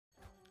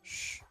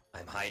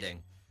I'm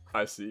hiding.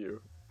 I see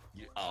you.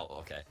 Oh,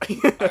 okay.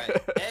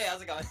 Alright. Hey,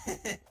 how's it going?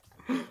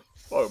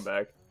 Welcome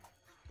back.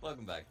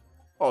 Welcome back.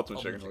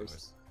 Ultimate Chicken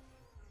Horse.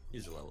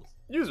 User levels.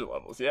 User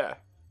levels, yeah.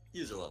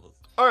 User levels.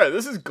 Alright,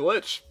 this is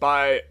Glitch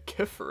by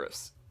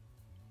Kiferus.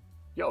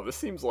 Yo, this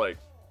seems like...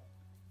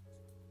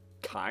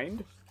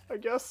 kind, I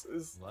guess?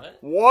 Is... What?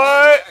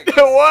 What?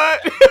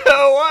 What?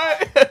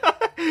 What?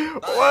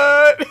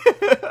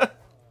 What?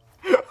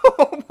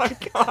 Oh my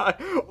god.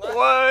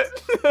 What?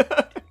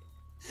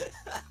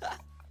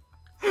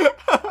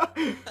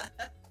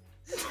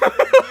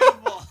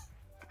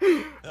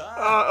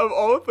 Of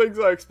all the things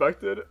I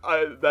expected,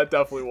 that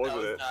definitely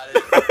wasn't it. Not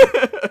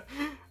it.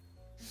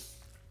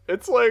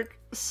 It's like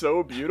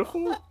so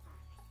beautiful.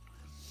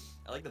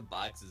 I like the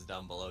boxes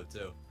down below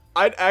too.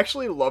 I'd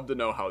actually love to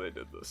know how they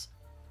did this.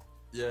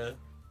 Yeah,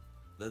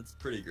 that's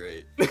pretty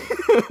great.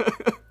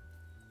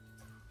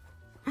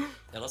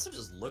 It also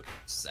just looked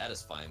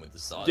satisfying with the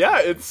sauce. Yeah,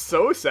 it's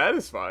so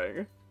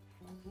satisfying.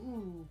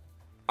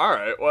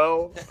 Alright,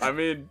 well, I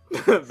mean,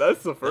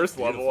 that's the first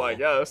level, I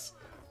guess.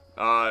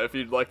 If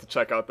you'd like to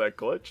check out that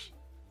glitch,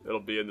 it'll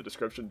be in the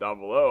description down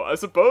below. I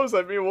suppose,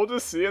 I mean, we'll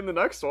just see you in the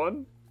next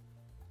one.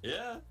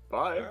 Yeah.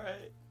 Bye.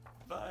 Alright.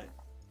 Bye.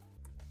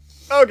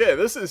 Okay,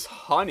 this is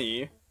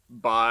Honey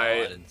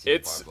by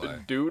It's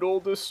Barbara. Doodle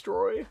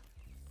Destroy.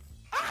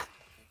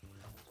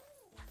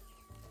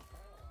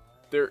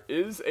 There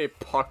is a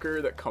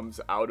pucker that comes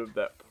out of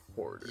that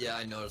porter. Yeah,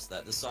 I noticed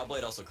that. The saw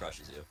blade also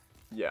crushes you.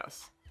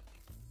 Yes.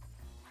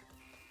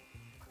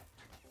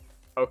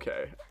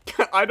 Okay.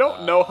 I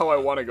don't know how I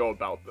want to go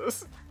about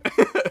this.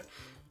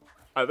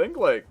 I think,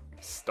 like,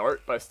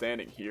 start by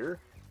standing here,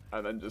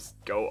 and then just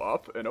go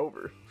up and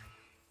over.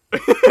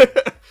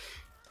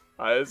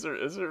 Is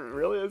it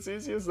really as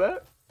easy as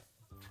that?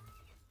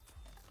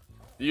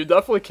 You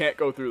definitely can't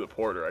go through the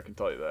porter, I can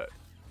tell you that.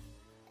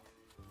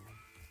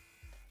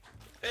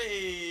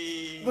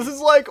 Hey! This is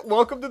like,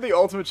 welcome to the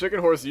Ultimate Chicken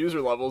Horse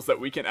user levels that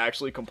we can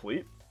actually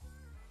complete.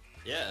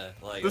 Yeah,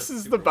 like, This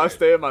is the best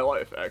day of my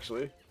life,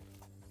 actually.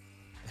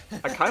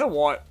 I kind of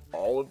want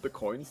all of the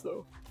coins,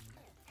 though.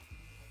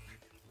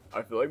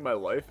 I feel like my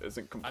life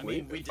isn't complete. I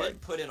mean, we did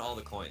put in all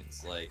the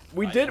coins, like...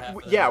 We did,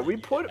 yeah, we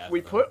put,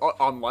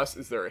 unless,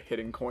 is there a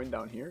hidden coin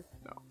down here?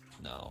 No.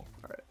 No.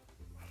 Alright.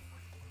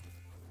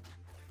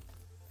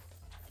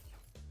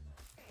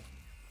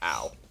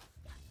 Ow.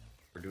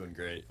 We're doing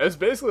great. It's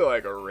basically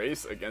like a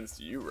race against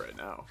you right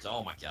now.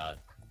 Oh my god.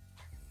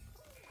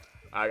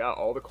 I got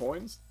all the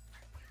coins,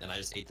 And I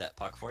just ate that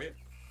puck for you?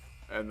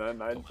 and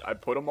then I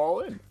put them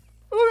all in.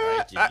 Look at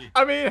Alright, that. GG.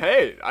 I mean,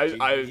 hey,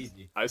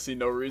 GG. I see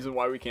no reason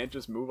why we can't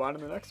just move on to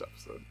the next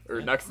episode.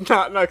 Or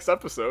not next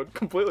episode,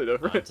 completely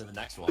different. On to the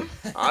next one.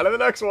 On to the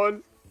next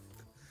one.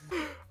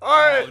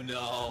 Alright. Oh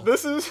no.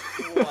 This is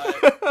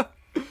What?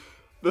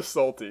 the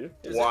Solty.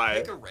 Does Why?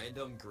 it pick a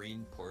random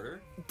green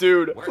porter?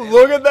 Dude, Where am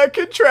look I? at that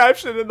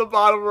contraption in the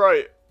bottom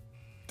right.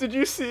 Did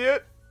you see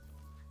it?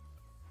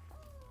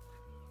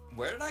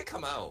 Where did I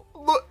come out?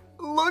 Look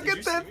Did you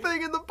at see that me?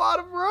 thing in the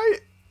bottom right.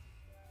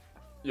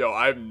 Yo,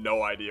 I have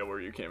no idea where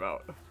you came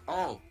out.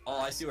 Oh,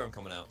 I see where I'm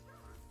coming out.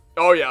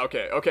 Oh yeah,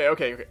 okay.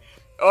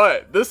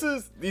 Alright,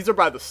 these are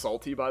by the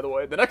Solty, by the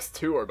way. The next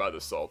two are by the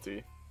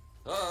Solty.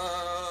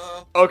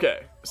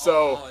 Okay,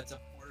 so Oh, it's a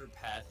porter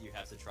path you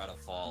have to try to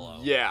follow.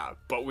 yeah,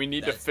 but we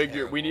need to That's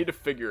figure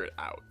terrible. it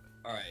out.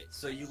 Alright,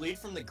 so you lead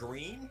from the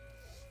green.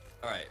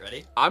 Alright,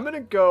 ready? I'm gonna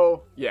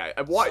go yeah,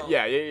 what? So,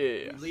 Yeah.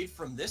 You lead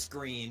from this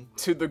green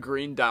To the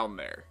green down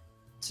there.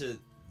 to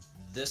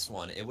this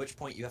one, at which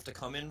point you have to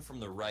come in from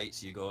the right,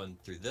 so you go in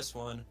through this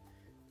one,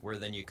 where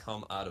then you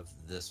come out of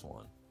this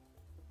one.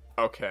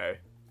 Okay.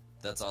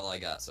 That's all I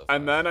got so far.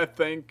 And then I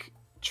think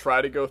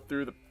try to go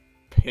through the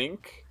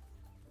pink.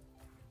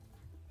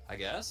 I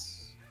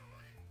guess?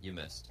 You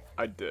missed.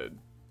 I did.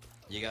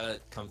 You gotta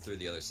come through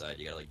the other side.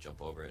 You gotta, like,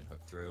 jump over it and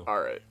hook through.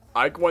 Alright.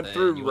 I went Then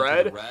through you went through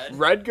red. the red,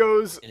 Red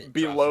goes and it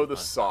below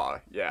drops the you on saw.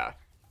 Yeah.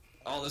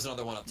 Oh, there's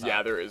another one up top.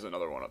 Yeah, there is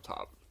another one up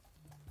top.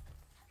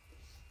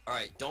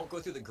 Alright, don't go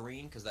through the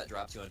green, because that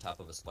drops you on top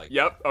of a spike.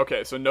 Yep.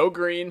 Okay, so no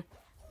green,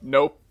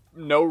 no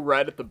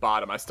red at the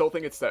bottom. I still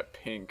think it's that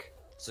pink.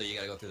 So you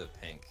gotta go through the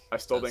pink. I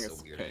still That's think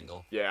it's a weird pink.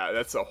 angle. Yeah,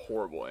 that's a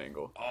horrible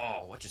angle.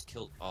 Oh, what just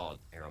killed? Oh,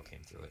 arrow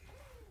came through it.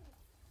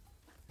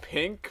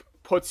 Pink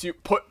puts you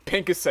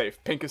pink is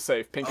safe. Pink is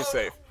safe. Pink is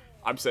safe.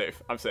 I'm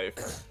safe. I'm safe.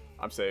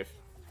 I'm safe.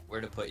 Where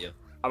to put you?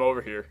 I'm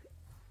over here.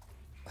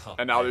 Oh,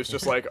 And now okay. there's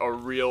just like a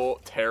real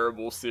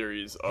terrible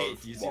series of Hey,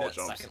 do you see wall that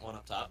jumps. second one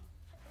up top?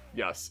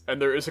 Yes, and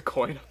there is a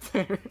coin up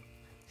there.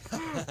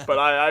 But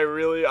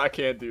I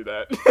can't do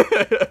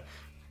that.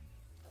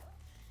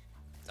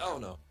 Oh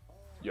no.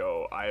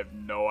 Yo, I have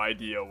no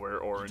idea where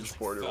Orange just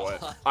Porter fell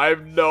went. on.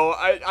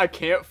 I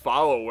can't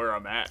follow where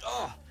I'm at.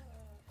 Oh.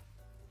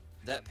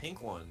 That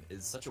pink one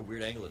is such a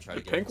weird angle to try The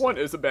to get pink into. one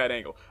is a bad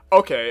angle.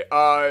 Okay,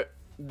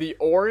 the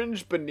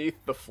orange beneath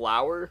the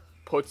flower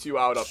puts you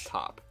out up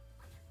top.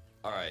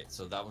 Alright,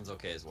 so that one's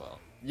okay as well.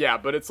 Yeah,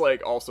 but it's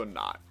like also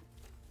not.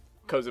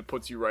 Because it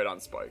puts you right on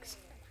spikes.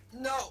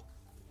 No!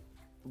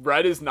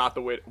 Red is not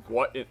the way to,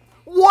 what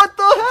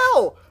the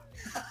hell?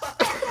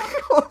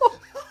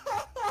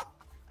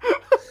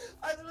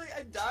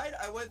 I died.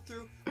 I went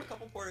through a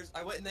couple porters.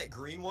 I went in that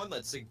green one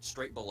that's like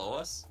straight below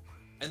us,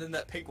 and then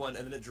that pink one,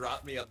 and then it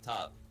dropped me up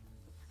top.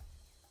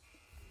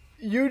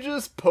 You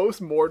just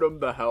post-mortem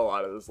the hell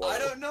out of this level. I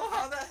don't know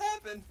how that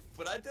happened,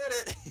 but I did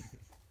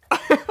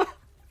it.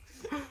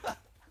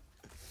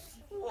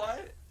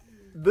 What?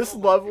 This Oh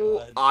my level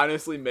God.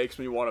 honestly makes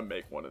me want to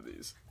make one of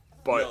these.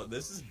 But No,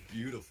 this is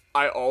beautiful.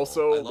 I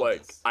also I love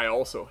this. I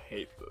also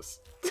hate this.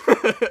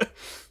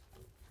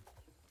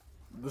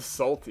 The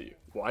Solty.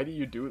 Why do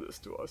you do this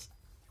to us?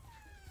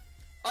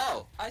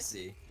 Oh, I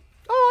see.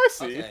 Oh, I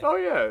see. Okay. Oh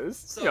yeah, it's,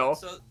 So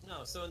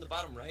so in the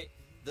bottom right,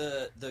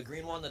 the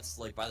green one that's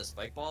like by the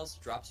spike balls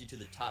drops you to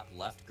the top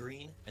left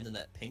green, and then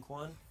that pink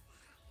one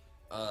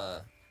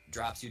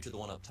drops you to the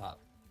one up top.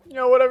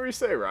 whatever you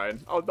say,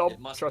 Ryan. I'll It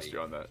must trust be. you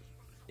on that.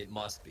 It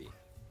must be.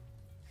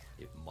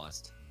 It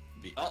must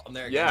be. Oh, I'm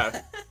there again.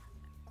 Yeah.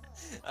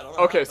 I don't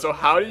know. Okay, but so I'm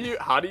how there do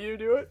again. you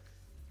do it?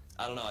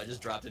 I don't know. I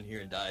just dropped in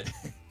here and died.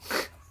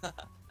 I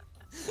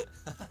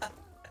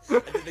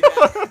did it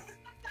again.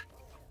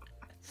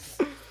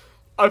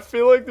 I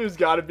feel like there's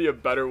got to be a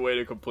better way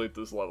to complete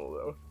this level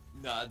though.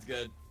 No, it's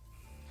good.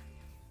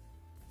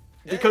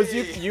 Because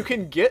Hey! you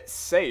can get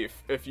safe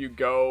if you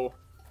go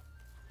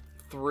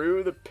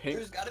through the pink.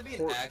 There's got to be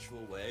an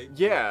actual way. but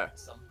Yeah.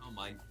 Somehow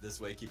this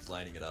way keeps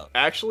lining it up.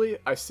 Actually,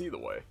 I see the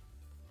way.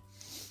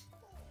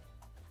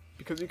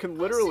 Because you can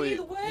see literally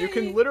the way. you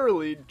can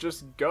literally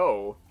just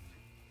go.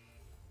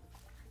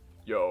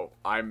 Yo,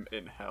 I'm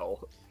in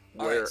hell.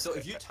 Alright, so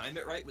if you time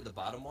it right with the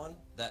bottom one,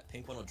 that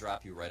pink one will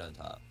drop you right on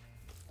top.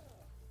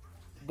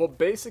 Well,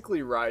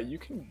 basically, Rye,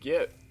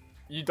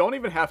 you don't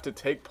even have to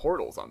take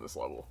portals on this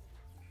level.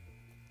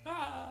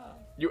 Ah.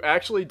 You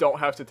actually don't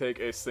have to take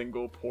a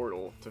single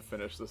portal to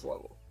finish this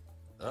level.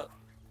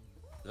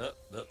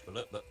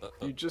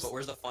 You just- But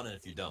where's the fun in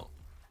if you don't?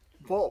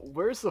 Well,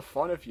 where's the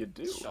fun if you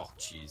do? Oh,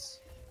 jeez.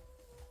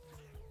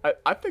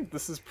 I think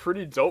this is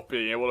pretty dope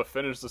being able to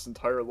finish this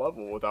entire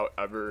level without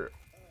ever...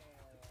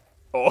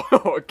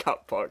 Oh, it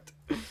got fucked.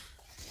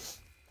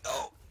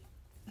 Oh.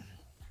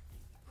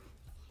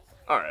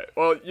 Alright,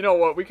 well, you know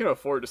what? We can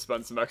afford to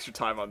spend some extra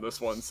time on this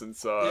one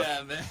since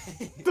Yeah, man.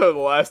 the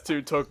last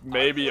two took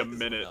maybe I a like this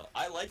minute. one, though.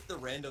 I like the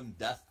random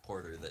death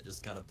porter that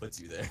just kind of puts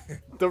you there.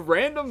 The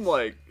random,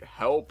 like,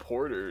 hell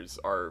porters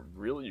are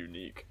really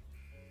unique.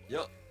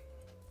 Yep.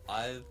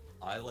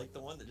 I like the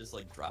one that just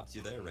like drops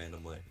you there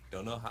randomly.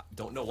 Don't know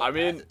what I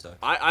mean, path it took.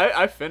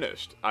 I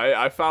finished.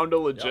 I found a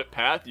legit Yep.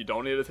 path. You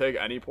don't need to take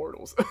any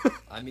portals.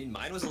 I mean,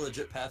 mine was a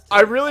legit path too.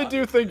 I really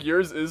do obviously. think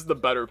yours is the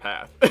better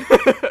path.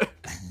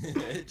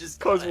 It just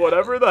Because kinda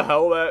whatever happened. the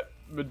hell that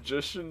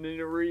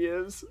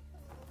magicianery is,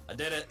 I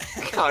did it.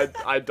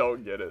 I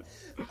don't get it.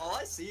 All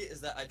I see is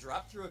that I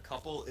dropped through a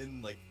couple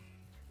in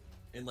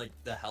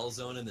the hell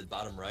zone in the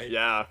bottom right.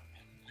 Yeah.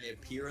 I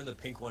appear in the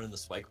pink one in the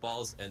spike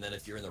balls, and then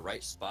if you're in the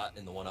right spot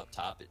in the one up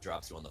top, it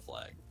drops you on the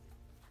flag.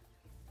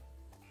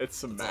 It's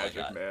some That's all I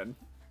magic, got. man.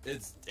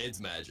 It's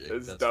magic.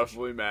 It's that's for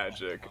definitely sure.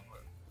 magic.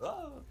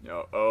 Oh,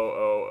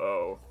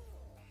 Oh.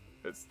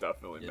 It's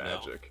definitely You know.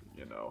 magic,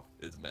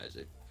 it's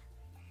magic.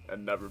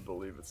 And never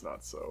believe it's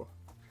not so.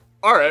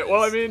 Alright,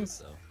 well, I It mean, is,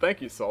 so.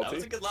 thank you, That was a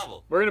Salty. good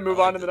level. We're gonna move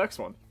I on to liked the it. next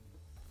one.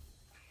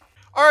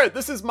 Alright,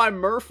 this is my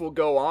Murph will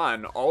go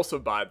on, also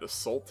by the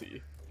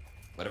Solty.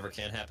 Whatever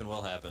can happen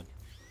will happen.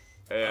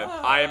 And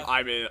Ah.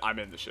 I'm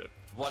in the ship.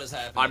 What is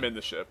happening? I'm in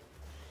the ship.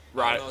 I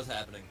Right. don't know what's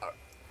happening.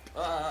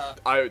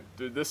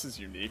 Dude, this is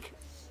unique.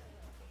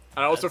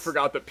 And I also That's-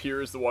 forgot that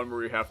Pier is the one where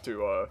we have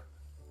to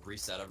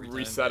Reset every time.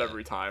 reset yeah.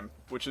 every time,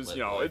 which is, Lit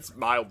you know, boy. it's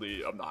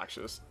mildly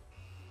obnoxious.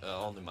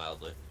 Only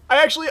mildly.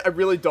 I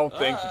really don't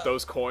think Ah. that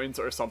those coins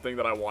are something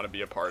that I want to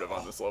be a part of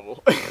on this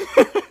level.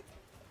 I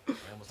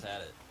almost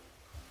had it.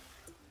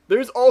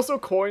 There's also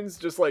coins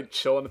just like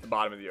chilling at the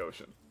bottom of the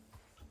ocean.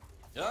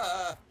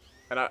 Ah!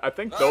 And I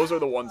think those are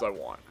the ones I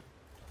want.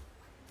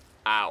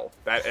 Ow.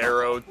 That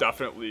arrow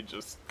definitely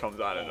just comes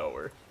out of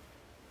nowhere.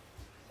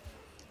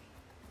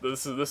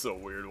 This is a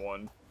weird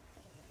one.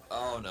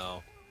 Oh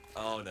no.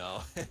 Oh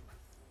no.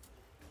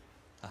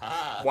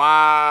 Haha.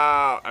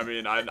 Wow. I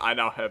mean, I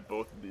now have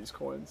both of these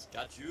coins.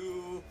 Got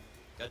you.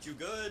 Got you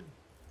good.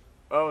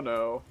 Oh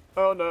no.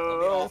 Oh Let me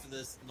no. off of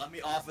this. Let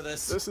me off of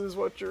this. This is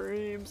what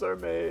dreams are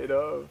made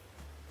of.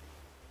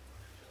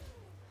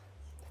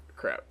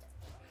 Crap.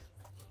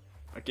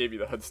 I gave you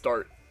the head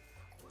start.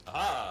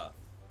 Aha.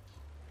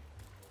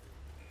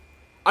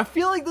 I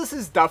feel like this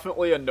is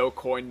definitely a no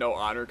coin, no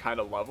honor kind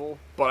of level,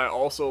 but I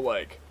also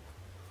like...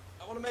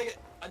 I want to make it.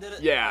 I did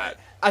it. Yeah, Alright.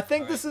 I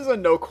think Alright. this is a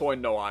no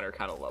coin, no honor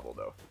kind of level,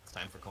 though. It's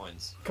time for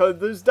coins. Because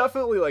there's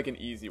definitely like an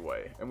easy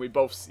way, and we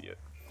both see it.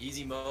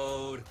 Easy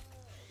mode.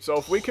 So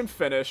if we can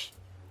finish,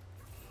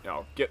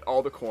 get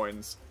all the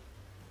coins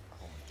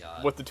Oh my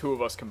god. with the two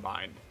of us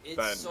combined, It's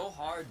then... so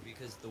hard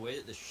because the way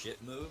that the ship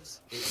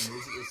moves, it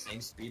moves at the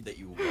same speed that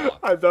you walk.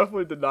 I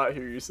definitely did not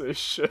hear you say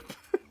ship.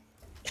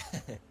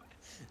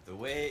 The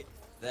way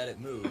that it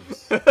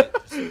moves.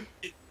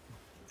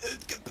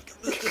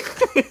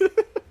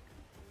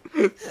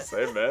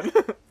 Same, man.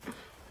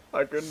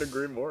 I couldn't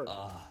agree more.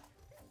 Uh,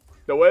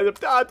 The way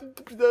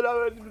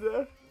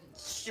the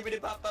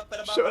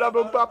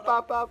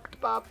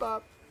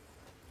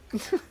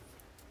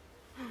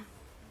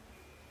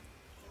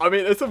I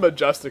mean, it's a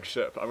majestic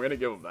ship. I'm gonna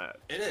give them that.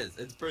 it is.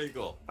 It's pretty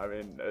cool. I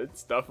mean,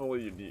 it's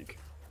definitely unique.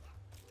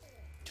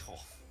 Oh.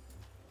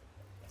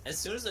 As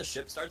soon as the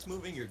ship starts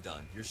moving, you're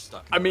done. You're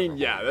stuck. I mean,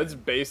 yeah, that's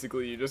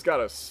basically, you just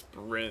gotta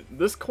sprint.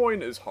 This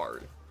coin is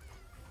hard.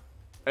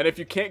 And if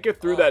you can't get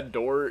through that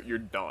door, you're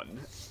done.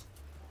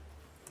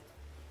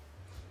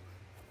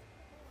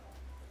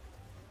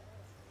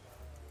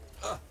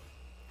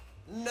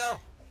 No.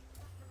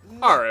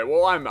 Alright,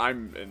 well,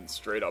 I'm in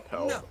straight up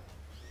hell. No.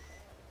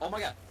 Oh my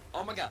god.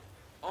 Oh my god.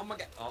 Oh my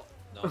god. Oh,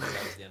 no, that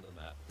was the end of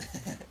the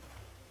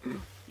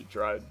map. You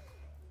tried.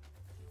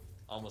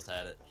 Almost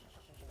had it.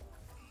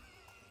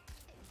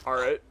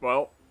 Alright,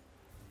 well.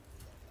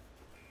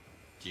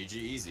 GG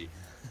easy.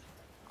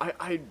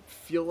 I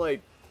feel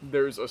like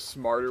there's a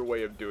smarter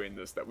way of doing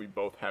this that we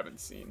both haven't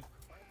seen.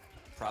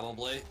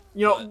 Probably.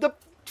 You know, the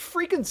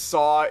freaking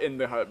saw in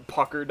the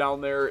pucker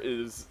down there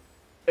is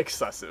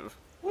excessive.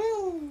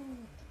 Woo!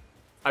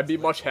 I'd be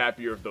much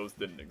happier if those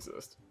didn't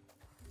exist.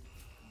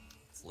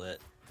 It's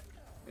lit.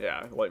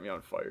 Yeah, light me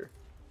on fire.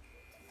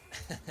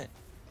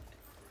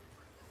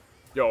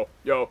 Yo,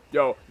 yo,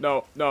 yo,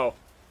 no, no.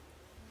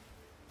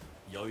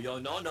 Yo, yo,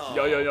 no, no.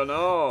 Yo, yo, yo,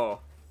 no.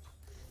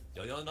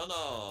 Yo, yo, no,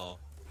 no.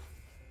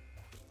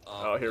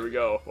 Oh, here we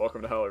go.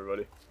 Welcome to hell,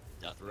 everybody.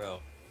 Death row.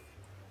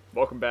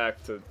 Welcome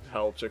back to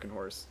Hell Chicken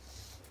Horse.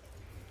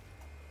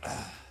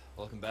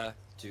 Welcome back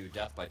to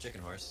Death by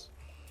Chicken Horse.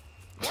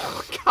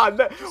 Oh,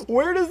 God,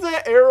 where does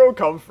that arrow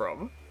come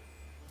from?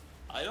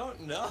 I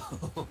don't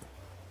know.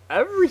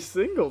 Every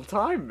single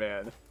time,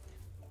 man.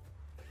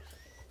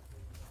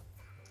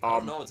 I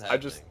don't know what's I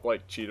happening. just,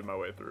 like, cheated my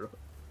way through.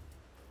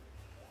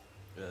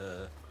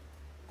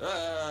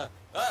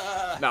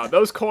 Now,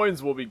 those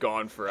coins will be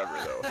gone forever,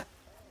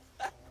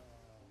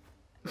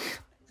 though.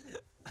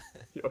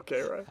 You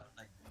okay, right?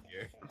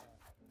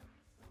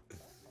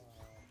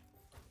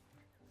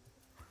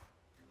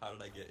 How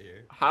did I get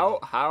here? How?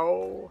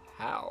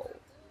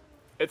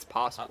 It's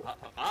possible.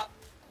 Ah.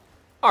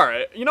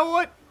 Alright, you know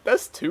what?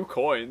 That's 2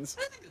 coins.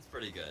 I think it's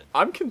pretty good.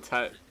 I'm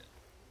content.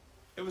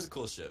 It was a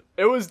cool ship.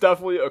 It was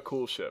definitely a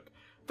cool ship.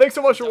 Thanks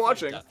so much for Definitely a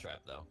watching. Death trap,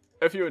 though.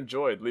 If you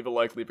enjoyed, leave a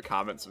like, leave a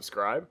comment,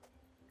 subscribe.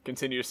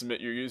 Continue to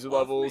submit your user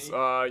levels,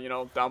 you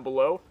know, down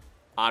below,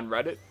 on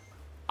Reddit,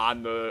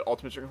 on the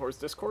Ultimate Chicken Horse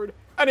Discord,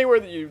 anywhere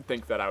that you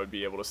think that I would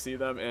be able to see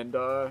them, and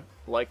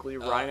likely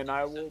Ryan and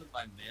I will. Send them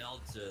by mail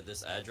to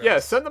this address. Yeah,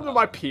 send them to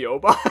my PO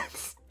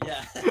box.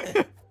 Yeah.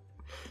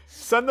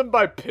 Send them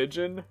by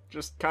pigeon.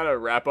 Just kind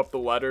of wrap up the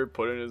letter,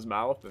 put it in his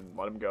mouth, and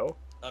let him go.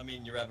 I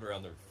mean, you wrap it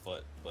around their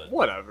foot, but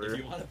whatever. if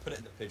you want to put it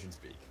in the pigeon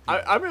speak.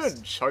 I'm gonna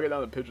chug it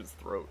down the pigeon's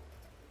throat.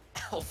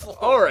 Whoa,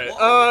 Alright,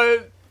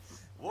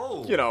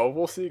 whoa. you know,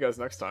 we'll see you guys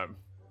next time.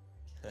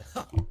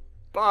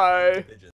 Bye! Pigeon.